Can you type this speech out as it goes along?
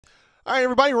All right,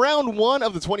 everybody, round one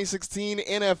of the 2016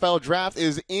 NFL Draft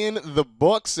is in the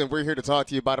books, and we're here to talk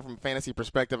to you about it from a fantasy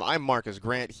perspective. I'm Marcas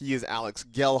Grant. He is Alex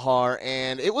Gelhar,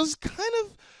 and it was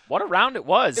What a round it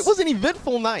was. it was an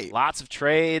eventful night. Lots of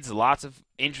trades, lots of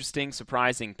interesting,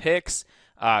 surprising picks.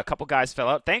 A couple guys fell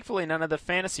out. Thankfully, none of the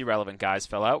fantasy-relevant guys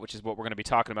fell out, which is what we're going to be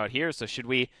talking about here. So should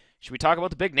we talk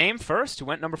about the big name first, who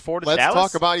went number 4 to Let's Dallas?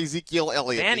 talk about Ezekiel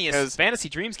Elliott. Because fantasy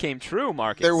dreams came true,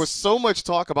 Marcus. there was so much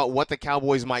talk about what the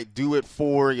Cowboys might do it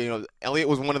for. Elliott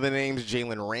was one of the names.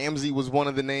 Jalen Ramsey was one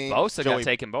of the names. Bosa got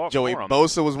taken both. Joey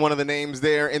Bosa was one of the names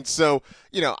there. And so,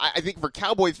 I think for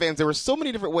Cowboy fans, there were so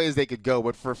many different ways they could go.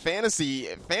 But for fantasy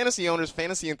owners,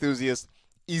 fantasy enthusiasts,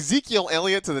 Ezekiel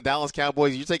Elliott to the Dallas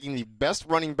Cowboys, you're taking the best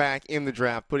running back in the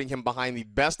draft, putting him behind the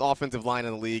best offensive line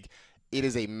in the league. It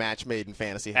is a match made in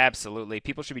fantasy. Absolutely.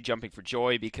 People should be jumping for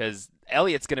joy because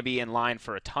Elliott's going to be in line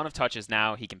for a ton of touches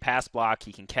now. He can pass block.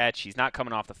 He can catch. He's not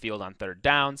coming off the field on third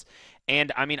downs.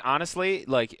 And, I mean, honestly,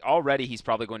 already he's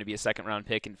probably going to be a second-round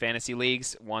pick in fantasy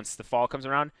leagues once the fall comes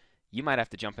around. You might have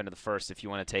to jump into the first if you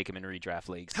want to take him in redraft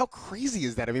leagues. How crazy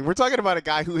is that? I mean, we're talking about a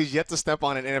guy who has yet to step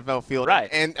on an NFL field. Right.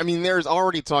 And, I mean, there's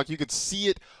already talk. You could see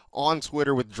it on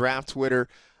Twitter with Draft Twitter.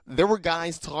 There were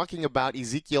guys talking about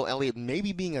Ezekiel Elliott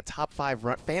maybe being a top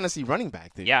 5 fantasy running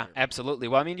back this year. Absolutely.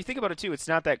 Well, I mean, you think about it, too. It's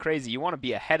not that crazy. You want to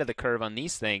be ahead of the curve on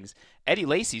these things. Eddie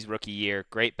Lacy's rookie year,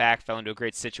 great back, fell into a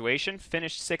great situation,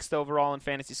 finished 6th overall in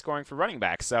fantasy scoring for running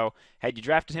back. So had you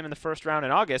drafted him in the first round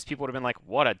in August, people would have been like,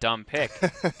 what a dumb pick.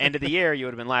 End of the year, you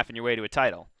would have been laughing your way to a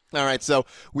title. All right, so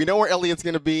we know where Elliott's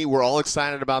going to be. We're all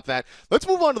excited about that. Let's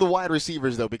move on to the wide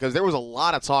receivers, though, because there was a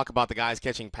lot of talk about the guys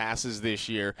catching passes this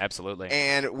year. Absolutely.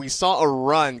 And we saw a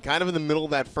run kind of in the middle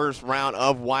of that first round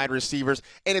of wide receivers.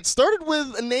 And it started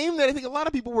with a name that I think a lot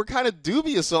of people were kind of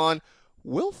dubious on.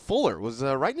 Will Fuller was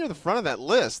right near the front of that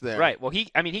list there. Right. Well, he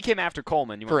came after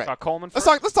Coleman. You want to talk Coleman first?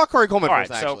 Let's talk Corey Coleman first,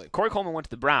 actually. So Corey Coleman went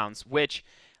to the Browns, which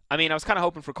 – I mean, I was kind of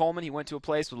hoping for Coleman. He went to a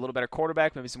place with a little better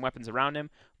quarterback, maybe some weapons around him.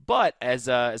 But as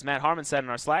Matt Harmon said in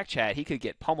our Slack chat, he could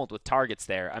get pummeled with targets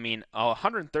there. I mean,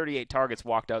 138 targets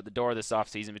walked out the door this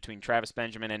offseason between Travis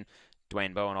Benjamin and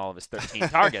Dwayne Bowe and all of his 13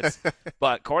 targets.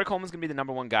 But Corey Coleman's going to be the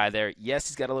number one guy there. Yes,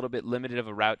 he's got a little bit limited of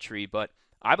a route tree, but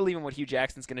I believe in what Hugh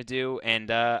Jackson's going to do. And,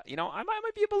 I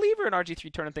might be a believer in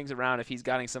RG3 turning things around if he's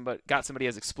got somebody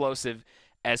as explosive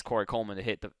as Corey Coleman to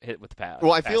hit with the pass.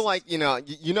 Well, I feel like, you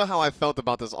know how I felt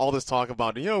about all this talk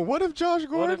about, what if Josh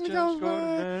Gordon comes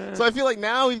back? So I feel like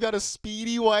now we've got a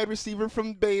speedy wide receiver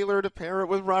from Baylor to pair it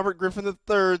with Robert Griffin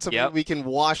III, so we can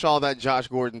wash all that Josh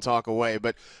Gordon talk away.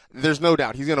 But there's no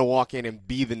doubt he's going to walk in and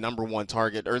be the number one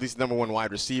target, or at least the number one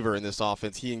wide receiver in this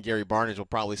offense. He and Gary Barnidge will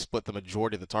probably split the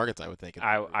majority of the targets, I would think.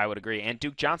 I would agree. And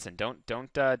Duke Johnson, don't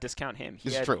discount him.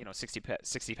 He had, true.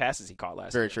 60 passes he caught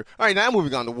last Very year. true. All right, now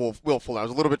moving on to Will Fuller. I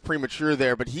was a little bit premature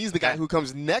there, but he's the guy who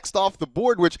comes next off the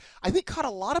board, which I think caught a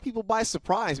lot of people by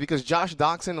surprise because Josh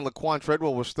Doctson and Laquan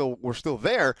Treadwell were still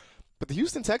there. But the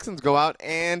Houston Texans go out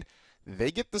and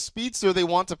they get the speedster they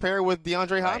want to pair with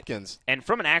DeAndre Hopkins. And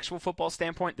from an actual football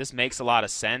standpoint, this makes a lot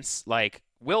of sense. Like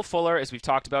Will Fuller, as we've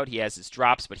talked about, he has his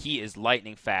drops, but he is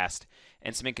lightning fast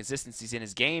and some inconsistencies in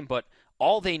his game. But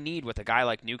all they need with a guy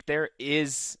like Nuke there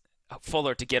is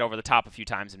Fuller to get over the top a few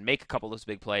times and make a couple of those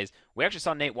big plays. We actually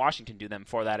saw Nate Washington do them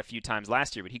for that a few times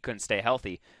last year, but he couldn't stay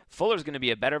healthy. Fuller's going to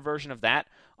be a better version of that.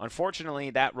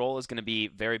 Unfortunately, that role is going to be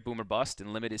very boomer bust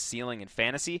and limit his ceiling in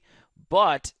fantasy,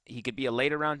 but he could be a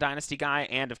later round dynasty guy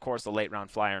and, of course, a late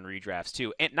round flyer in redrafts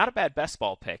too. And not a bad best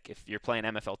ball pick if you're playing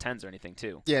MFL 10s or anything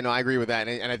too. Yeah, no, I agree with that.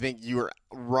 And I think you were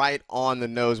right on the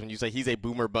nose when you say he's a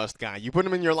boomer bust guy. You put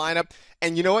him in your lineup,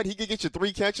 and you know what? He could get you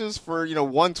 3 catches for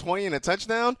 120 and a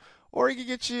touchdown. Or he could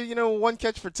get you, 1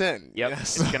 catch for 10. Yep,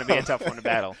 it's going to be a tough one to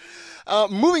battle.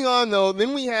 Moving on, though,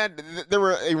 then there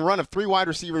were a run of 3 wide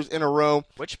receivers in a row.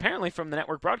 Which apparently from the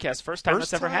network broadcast, first time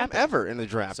that's ever happened. Ever in the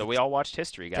draft. So we all watched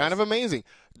history, guys. Kind of amazing.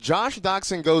 Josh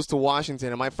Doctson goes to Washington,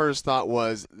 and my first thought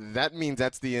was that means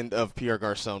that's the end of Pierre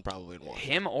Garçon probably in Washington.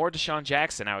 Him or Deshaun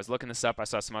Jackson. I was looking this up. I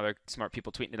saw some other smart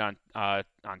people tweeting it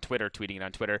on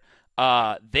Twitter.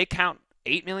 They count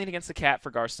 $8 million against the cap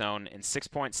for Garcon and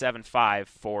 $6.75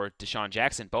 for Deshaun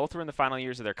Jackson. Both are in the final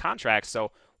years of their contracts, so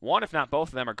one, if not both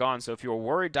of them, are gone. So if you were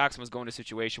worried Doctson was going to a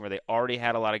situation where they already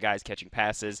had a lot of guys catching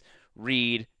passes,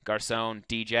 Reed, Garcon,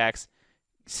 D-Jax,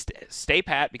 stay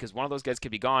pat because one of those guys could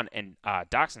be gone, and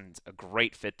Doctson's a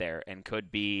great fit there and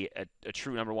could be a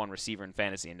true number one receiver in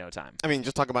fantasy in no time. I mean,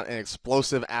 just talk about an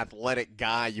explosive, athletic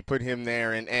guy. You put him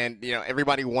there, and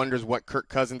everybody wonders what Kirk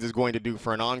Cousins is going to do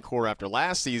for an encore after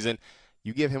last season.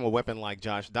 You give him a weapon like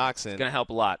Josh Doctson. It's going to help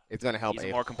a lot. It's going to help He's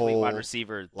a more complete wide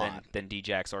receiver than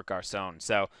Djax or Garcon.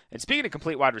 So, and speaking of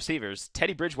complete wide receivers,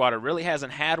 Teddy Bridgewater really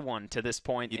hasn't had one to this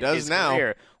point in his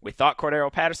career. We thought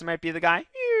Cordero Patterson might be the guy.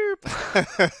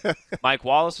 Mike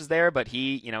Wallace was there, but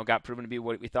he, got proven to be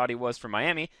what we thought he was for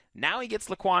Miami. Now he gets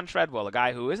Laquan Treadwell, a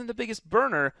guy who isn't the biggest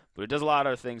burner, but who does a lot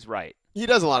of things right. He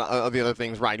does a lot of the other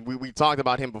things right. We talked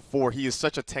about him before. He is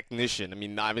such a technician. I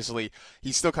mean, obviously,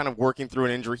 he's still kind of working through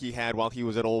an injury he had while he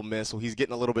was at Ole Miss, so he's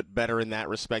getting a little bit better in that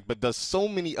respect, but does so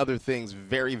many other things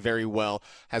very, very well,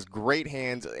 has great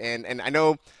hands, and I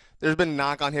know there's been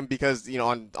knock on him because,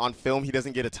 on film he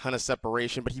doesn't get a ton of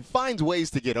separation, but he finds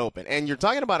ways to get open. And you're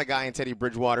talking about a guy in Teddy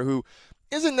Bridgewater who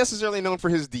isn't necessarily known for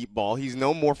his deep ball. He's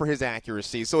known more for his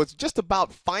accuracy. So it's just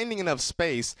about finding enough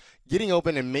space, getting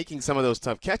open, and making some of those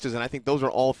tough catches. And I think those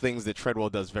are all things that Treadwell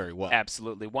does very well.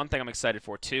 Absolutely. One thing I'm excited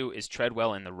for, too, is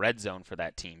Treadwell in the red zone for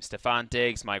that team. Stephon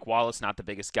Diggs, Mike Wallace, not the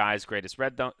biggest guys, greatest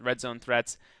red zone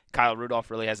threats. Kyle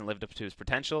Rudolph really hasn't lived up to his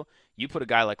potential. You put a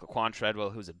guy like Laquan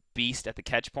Treadwell, who's a beast at the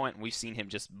catch point, and we've seen him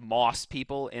just moss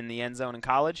people in the end zone in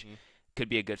college, could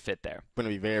be a good fit there. Going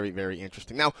to be very, very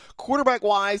interesting. Now,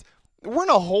 quarterback-wise, there weren't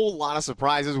a whole lot of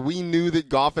surprises. We knew that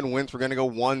Goff and Wentz were going to go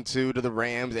 1-2 to the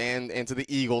Rams and to the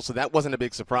Eagles, so that wasn't a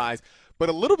big surprise. But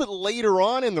a little bit later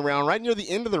on in the round, right near the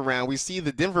end of the round, we see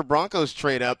the Denver Broncos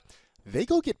trade up. They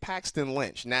go get Paxton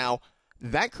Lynch. Now,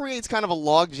 that creates kind of a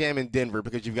logjam in Denver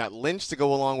because you've got Lynch to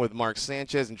go along with Mark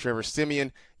Sanchez and Trevor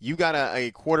Siemian. You got a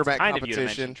quarterback competition. Kind of you to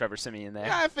mention Trevor Siemian there.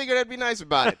 Yeah, I figured that'd be nice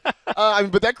about it.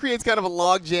 But that creates kind of a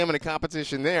logjam and a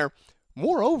competition there.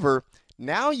 Moreover,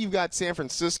 now you've got San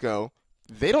Francisco.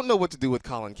 They don't know what to do with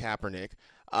Colin Kaepernick.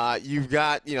 You've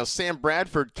got, Sam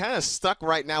Bradford kind of stuck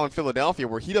right now in Philadelphia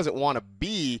where he doesn't want to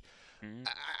be.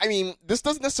 I mean, this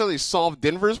doesn't necessarily solve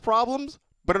Denver's problems,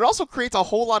 but it also creates a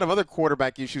whole lot of other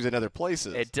quarterback issues in other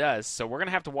places. It does. So we're going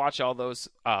to have to watch all those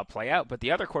play out. But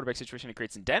the other quarterback situation it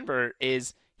creates in Denver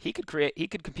is he could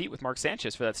compete with Mark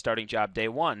Sanchez for that starting job day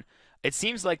one. It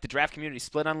seems like the draft community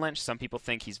split on Lynch. Some people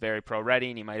think he's very pro-ready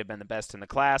and he might have been the best in the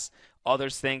class.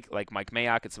 Others think, like Mike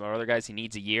Mayock and some other guys, he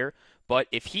needs a year. But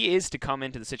if he is to come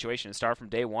into the situation and start from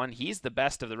day one, he's the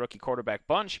best of the rookie quarterback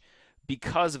bunch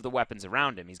because of the weapons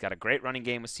around him. He's got a great running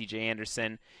game with C.J.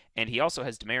 Anderson, and he also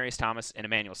has Demaryius Thomas and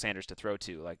Emmanuel Sanders to throw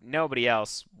to. Like, nobody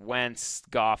else, Wentz,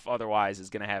 Goff, otherwise, is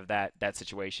going to have that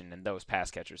situation and those pass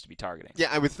catchers to be targeting. Yeah,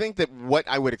 I would think that what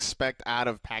I would expect out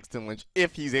of Paxton Lynch,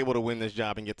 if he's able to win this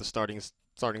job and get the starting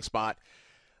spot,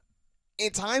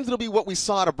 at times it'll be what we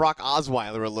saw to Brock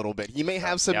Osweiler a little bit. He may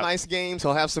have some nice games.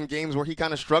 He'll have some games where he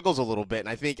kind of struggles a little bit. And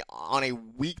I think on a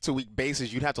week-to-week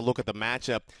basis, you'd have to look at the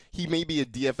matchup. He may be a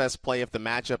DFS play if the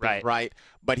matchup is right,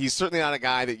 but he's certainly not a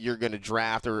guy that you're going to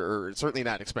draft or certainly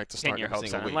not expect to start every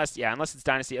single week. Unless it's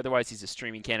dynasty. Otherwise, he's a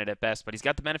streaming candidate at best. But he's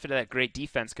got the benefit of that great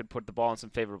defense could put the ball in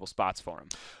some favorable spots for him.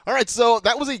 All right, so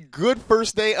that was a good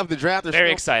first day of the draft. There's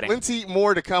very exciting. Plenty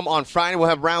more to come on Friday. We'll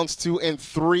have rounds 2 and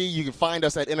 3. You can find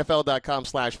us at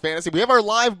NFL.com/fantasy. We have our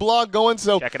live blog going,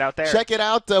 so check it out there. Check it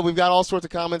out. We've got all sorts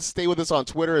of comments. Stay with us on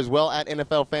Twitter as well at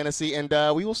NFL Fantasy, and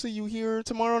we will see you here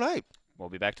tomorrow night. We'll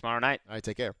be back tomorrow night. All right,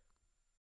 take care.